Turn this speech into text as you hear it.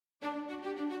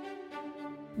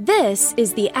This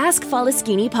is the Ask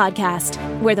Falaschini podcast,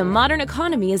 where the modern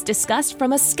economy is discussed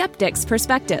from a skeptic's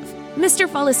perspective. Mr.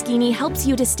 Falaschini helps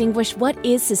you distinguish what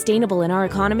is sustainable in our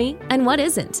economy and what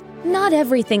isn't. Not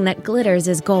everything that glitters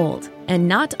is gold, and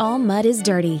not all mud is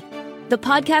dirty. The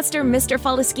podcaster Mr.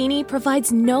 Falaschini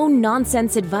provides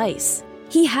no-nonsense advice.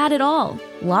 He had it all,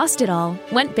 lost it all,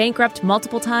 went bankrupt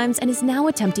multiple times, and is now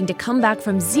attempting to come back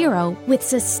from zero with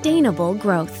sustainable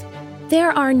growth.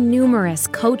 There are numerous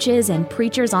coaches and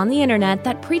preachers on the internet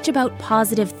that preach about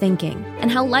positive thinking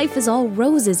and how life is all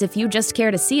roses if you just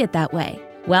care to see it that way.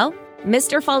 Well,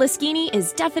 Mr. Falaschini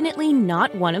is definitely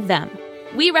not one of them.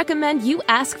 We recommend you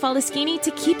ask Falaschini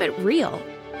to keep it real.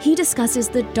 He discusses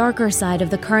the darker side of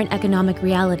the current economic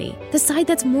reality, the side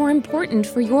that's more important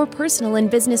for your personal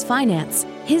and business finance.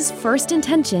 His first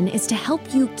intention is to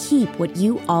help you keep what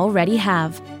you already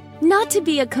have. Not to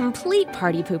be a complete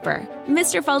party pooper,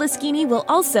 Mr. Falaschini will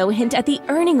also hint at the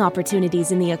earning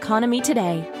opportunities in the economy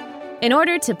today. In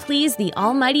order to please the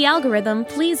almighty algorithm,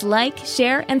 please like,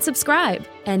 share, and subscribe.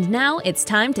 And now it's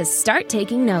time to start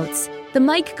taking notes. The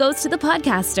mic goes to the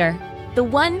podcaster, the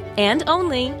one and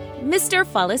only Mr.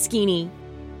 Falaschini.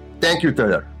 Thank you,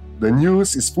 Taylor. The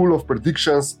news is full of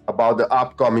predictions about the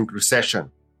upcoming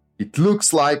recession. It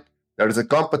looks like there is a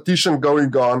competition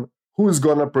going on who is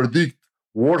going to predict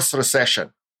worse recession.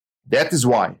 That is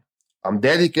why I'm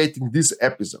dedicating this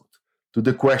episode to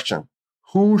the question,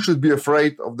 who should be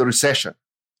afraid of the recession?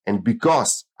 And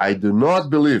because I do not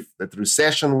believe that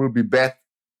recession will be bad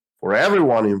for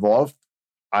everyone involved,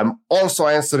 I'm also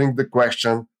answering the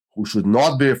question, who should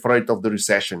not be afraid of the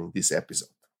recession in this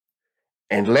episode.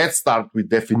 And let's start with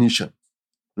definition.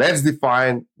 Let's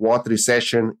define what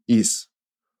recession is.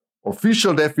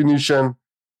 Official definition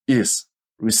is: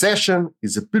 recession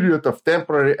is a period of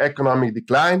temporary economic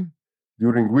decline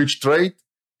during which trade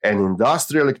and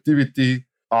industrial activity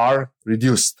are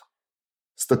reduced.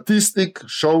 Statistic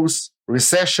shows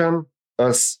recession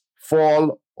as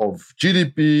fall of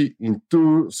GDP in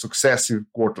 2 successive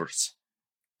quarters.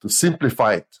 To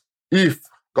simplify it, if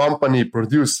company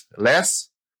produce less,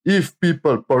 if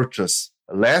people purchase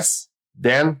less,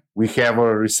 then we have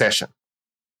a recession.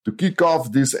 To kick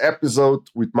off this episode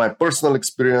with my personal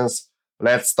experience,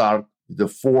 let's start with the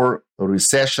 4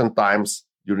 recession times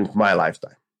during my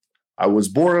lifetime. I was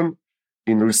born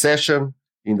in recession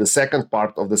in the second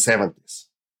part of the 70s.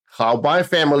 How my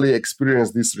family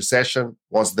experienced this recession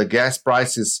was the gas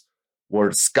prices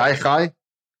were sky high,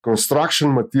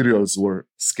 construction materials were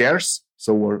scarce,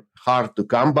 so were hard to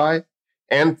come by,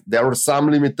 and there were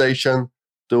some limitation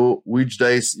to which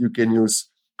days you can use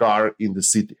car in the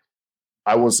city.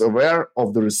 I was aware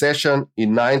of the recession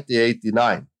in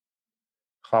 1989.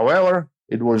 However,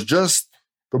 it was just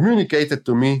communicated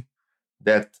to me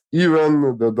that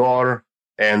even the dollar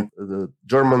and the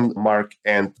German mark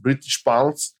and British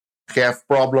pounds have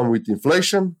problem with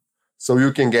inflation, so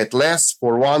you can get less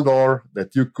for $1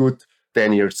 that you could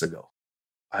 10 years ago.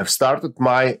 I've started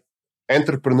my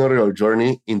entrepreneurial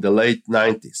journey in the late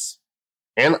 90s,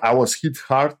 and I was hit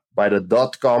hard by the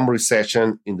dot-com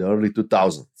recession in the early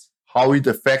 2000s. How it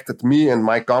affected me and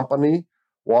my company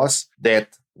was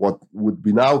that what would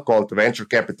be now called venture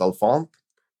capital fund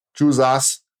choose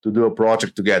us to do a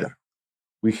project together.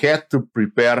 We had to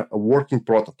prepare a working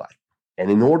prototype.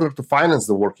 And in order to finance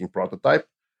the working prototype,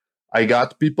 I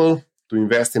got people to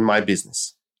invest in my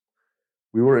business.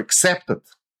 We were accepted.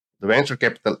 The venture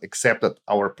capital accepted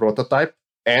our prototype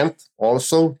and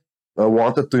also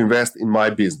wanted to invest in my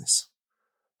business.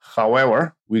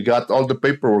 However, we got all the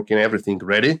paperwork and everything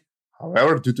ready.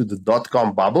 However, due to the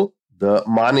dot-com bubble, the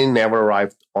money never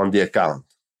arrived on the account.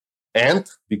 And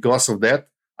because of that,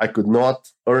 I could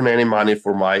not earn any money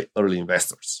for my early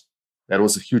investors. That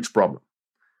was a huge problem.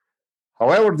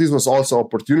 However, this was also an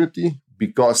opportunity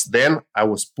because then I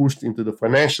was pushed into the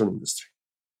financial industry.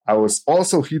 I was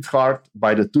also hit hard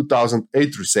by the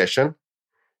 2008 recession,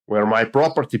 where my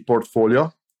property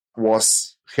portfolio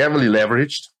was heavily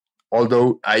leveraged,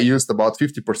 although I used about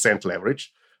 50%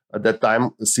 leverage. At that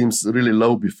time, it seems really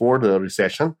low before the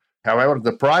recession. However,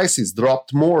 the prices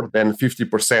dropped more than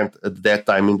 50% at that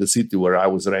time in the city where I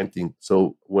was renting.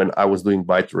 So when I was doing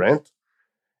buy to rent,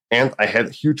 and I had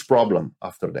a huge problem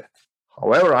after that.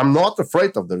 However, I'm not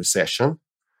afraid of the recession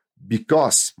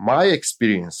because my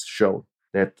experience showed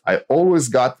that I always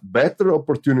got better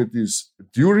opportunities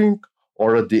during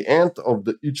or at the end of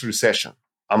each recession.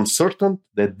 I'm certain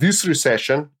that this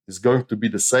recession is going to be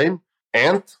the same,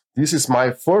 and this is my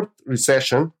 4th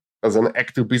recession as an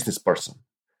active business person.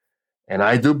 And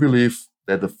I do believe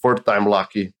that the 3rd time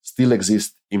lucky still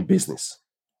exists in business.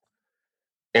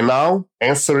 And now,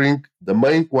 answering the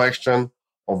main question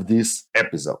of this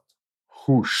episode.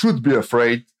 who should be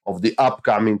afraid of the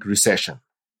upcoming recession?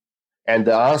 And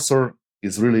the answer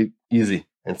is really easy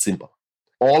and simple.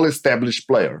 All established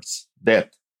players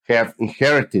that have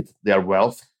inherited their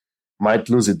wealth might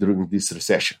lose it during this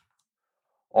recession.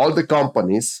 All the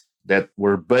companies that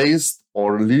were based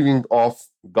or living off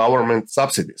government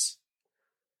subsidies,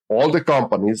 all the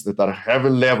companies that are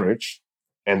heavily leveraged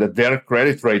and that their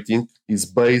credit rating is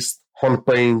based on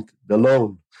paying the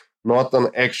loan, not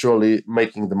on actually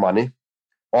making the money,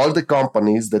 all the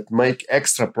companies that make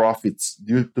extra profits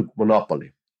due to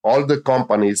monopoly, all the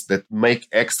companies that make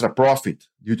extra profit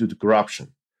due to the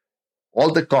corruption,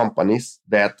 all the companies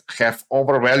that have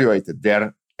overvaluated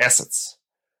their assets,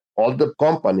 all the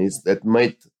companies that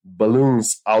made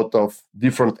balloons out of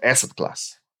different asset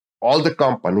class, all the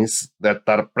companies that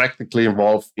are practically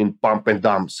involved in pump and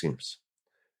dump schemes,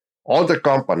 all the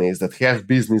companies that have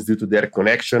business due to their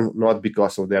connection, not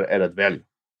because of their added value,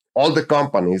 all the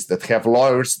companies that have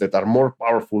lawyers that are more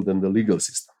powerful than the legal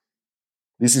system.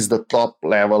 This is the top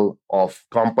level of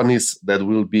companies that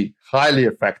will be highly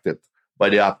affected by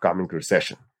the upcoming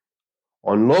recession.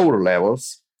 On lower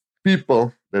levels,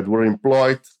 people that were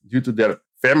employed due to their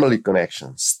family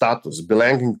connection, status,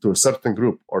 belonging to a certain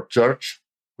group or church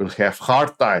will have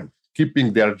hard time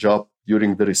keeping their job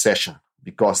during the recession,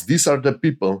 because these are the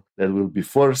people that will be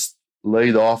first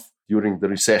laid off during the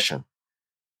recession.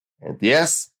 And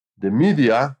yes, the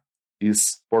media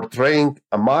is portraying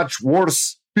a much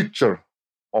worse picture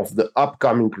of the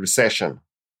upcoming recession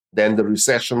than the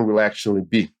recession will actually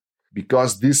be,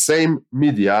 because this same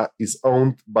media is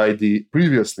owned by the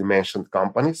previously mentioned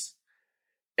companies,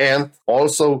 and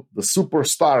also the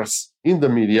superstars in the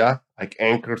media, like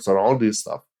anchors and all this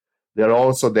stuff, they're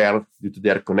also there due to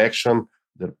their connection,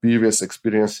 their previous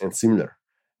experience, and similar.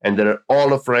 And they're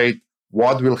all afraid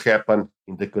what will happen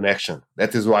in the connection.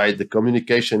 That is why the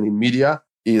communication in media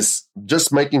is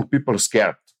just making people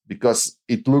scared, because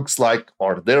it looks like,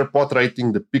 or they're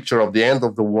portraying the picture of the end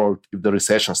of the world if the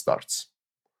recession starts.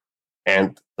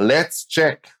 And let's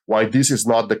check why this is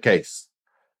not the case.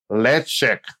 Let's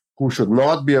check who should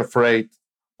not be afraid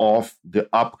of the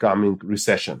upcoming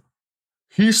recession.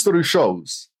 History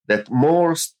shows that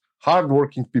most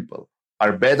hardworking people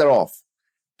are better off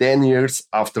 10 years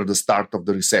after the start of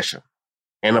the recession.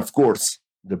 And of course,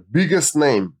 the biggest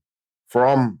name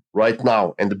from right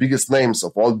now and the biggest names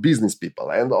of all business people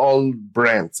and all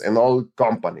brands and all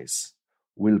companies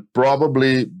will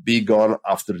probably be gone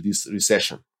after this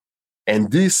recession.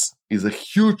 And this is a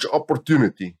huge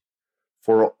opportunity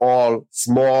for all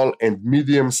small and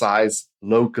medium-sized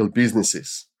local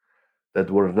businesses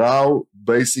that were now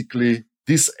basically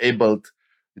disabled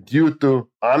due to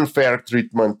unfair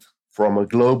treatment from a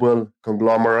global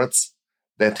conglomerates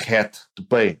that had to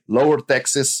pay lower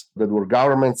taxes, that were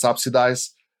government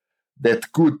subsidized,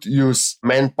 that could use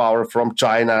manpower from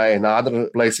China and other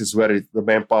places where the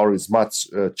manpower is much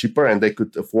cheaper and they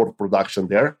could afford production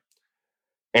there.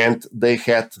 And they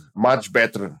had much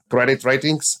better credit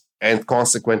ratings and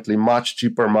consequently much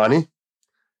cheaper money.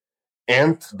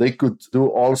 And they could do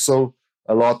also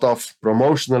a lot of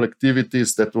promotional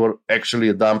activities that were actually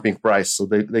a dumping price. So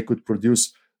they could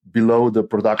produce below the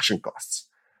production costs.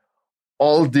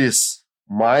 All this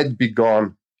might be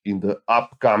gone in the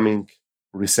upcoming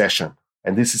recession.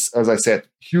 And this is, as I said,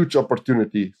 huge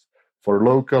opportunity for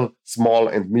local, small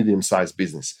and medium-sized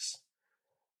businesses.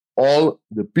 All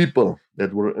the people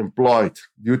that were employed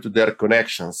due to their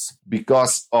connections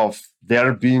because of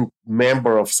their being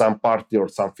member of some party or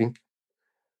something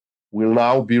will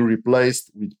now be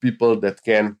replaced with people that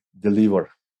can deliver,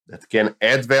 that can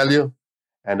add value,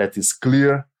 and that is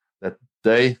clear that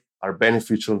they are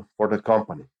beneficial for the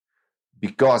company.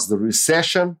 Because the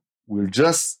recession will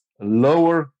just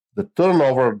lower the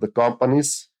turnover of the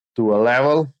companies to a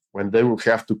level when they will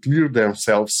have to clear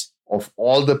themselves of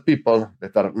all the people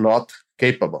that are not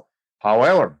capable.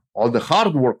 However, all the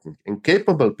hardworking and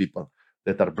capable people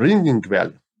that are bringing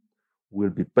value will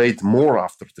be paid more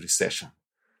after the recession,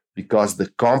 because the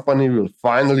company will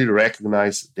finally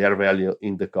recognize their value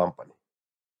in the company.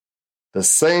 The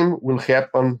same will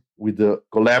happen with the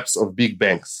collapse of big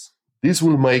banks. This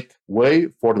will make way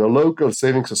for the local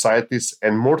saving societies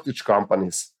and mortgage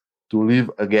companies to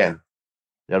live again.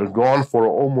 They are gone for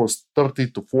almost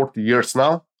 30 to 40 years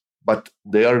now, but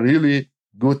they are really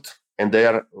good and they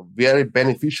are very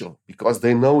beneficial because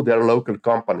they know their local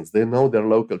companies, they know their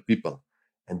local people,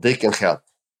 and they can help.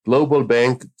 Global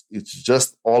bank, it's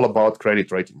just all about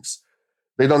credit ratings.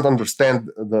 They don't understand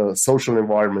the social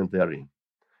environment they're in.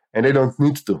 And they don't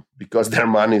need to, because their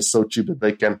money is so cheap that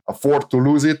they can afford to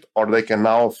lose it, or they can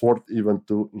now afford even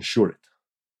to insure it.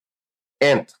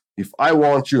 And if I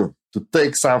want you to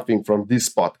take something from this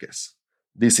podcast.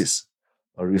 This is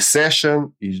a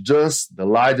recession is just the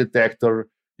lie detector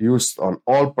used on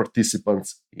all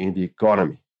participants in the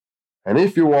economy. And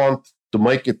if you want to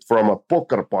make it from a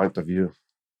poker point of view,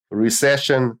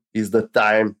 recession is the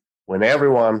time when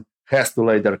everyone has to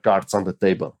lay their cards on the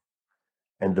table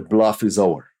and the bluff is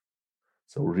over.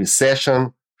 So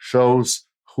recession shows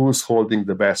who's holding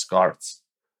the best cards.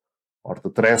 Or to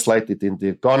translate it in the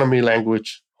economy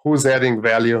language, who's adding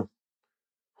value,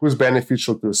 who's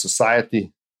beneficial to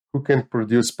society, who can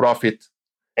produce profit,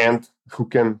 and who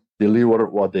can deliver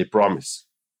what they promise.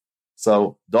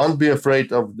 So don't be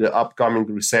afraid of the upcoming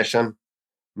recession.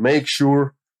 Make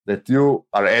sure that you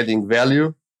are adding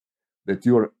value, that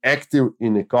you are active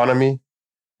in economy,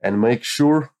 and make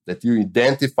sure that you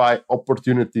identify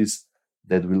opportunities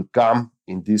that will come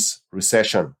in this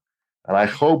recession. And I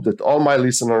hope that all my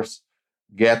listeners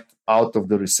get out of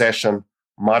the recession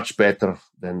much better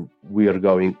than we are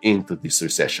going into this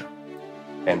recession.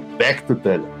 And back to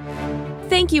Taylor.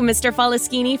 Thank you, Mr.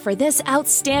 Falaschini, for this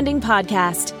outstanding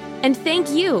podcast. And thank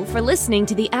you for listening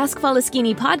to the Ask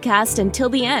Falaschini podcast until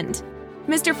the end.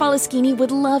 Mr. Falaschini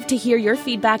would love to hear your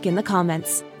feedback in the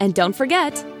comments. And don't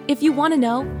forget, if you want to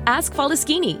know, ask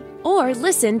Falaschini or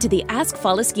listen to the Ask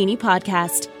Falaschini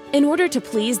podcast. In order to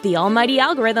please the almighty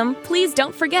algorithm, please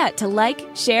don't forget to like,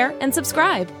 share, and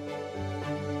subscribe.